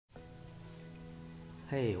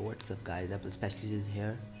Hey, what's up guys, Apple Specialist is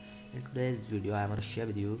here. In today's video I want to share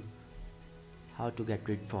with you how to get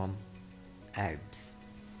rid from ads.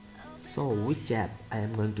 So which app I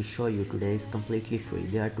am going to show you today is completely free.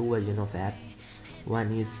 There are two versions of app.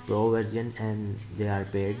 One is pro version and they are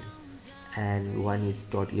paid, and one is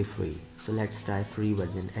totally free. So let's try free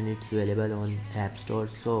version, and it's available on App Store,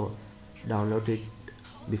 so download it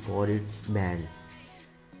before it's banned.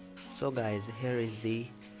 So guys, here is the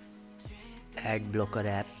ad blocker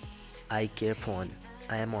app iCare.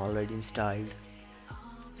 I am already installed.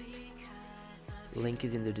 Link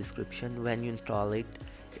is in the description. When you install it,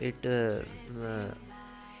 it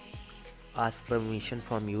asks permission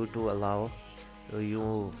from you to allow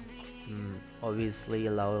you obviously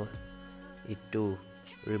allow it to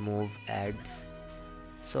remove ads.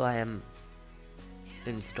 So I am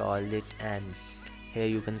installed it, and here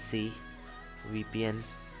you can see VPN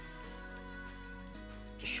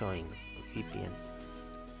showing. VPN,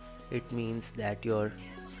 it means that your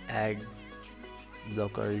ad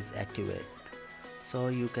blocker is activated. So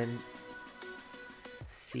you can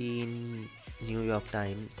see in New York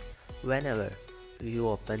Times, whenever you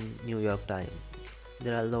open New York Times,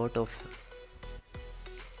 there are a lot of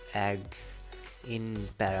ads in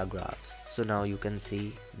paragraphs. So now you can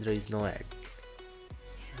see there is no ad.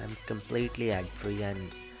 I'm completely ad free and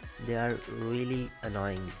they are really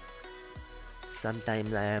annoying.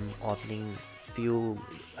 Sometimes I am opening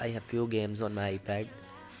I have few games on my iPad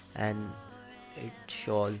and it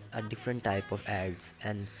shows a different type of ads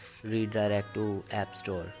and redirect to App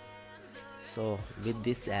Store. So with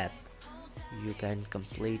this app you can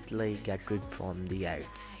completely get rid from the ads.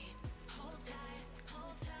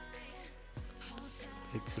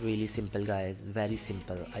 It's really simple guys, very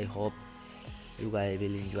simple. I hope you guys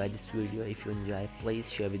will enjoy this video. If you enjoy,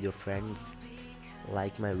 please share with your friends,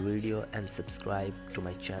 like my video and subscribe to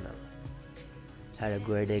my channel. Have a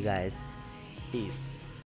great day guys. Peace.